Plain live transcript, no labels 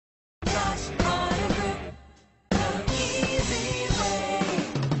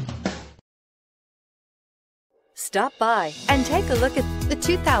Stop by and take a look at the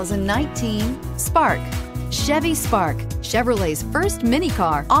 2019 Spark. Chevy Spark, Chevrolet's first mini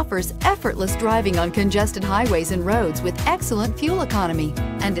car, offers effortless driving on congested highways and roads with excellent fuel economy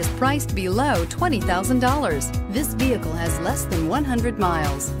and is priced below $20,000. This vehicle has less than 100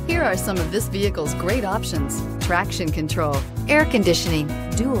 miles. Here are some of this vehicle's great options: traction control, air conditioning,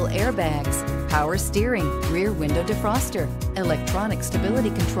 dual airbags, power steering, rear window defroster, electronic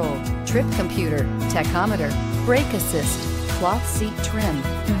stability control, trip computer, tachometer, brake assist, cloth seat trim.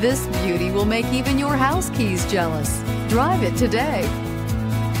 This beauty will make even your house keys jealous. Drive it today.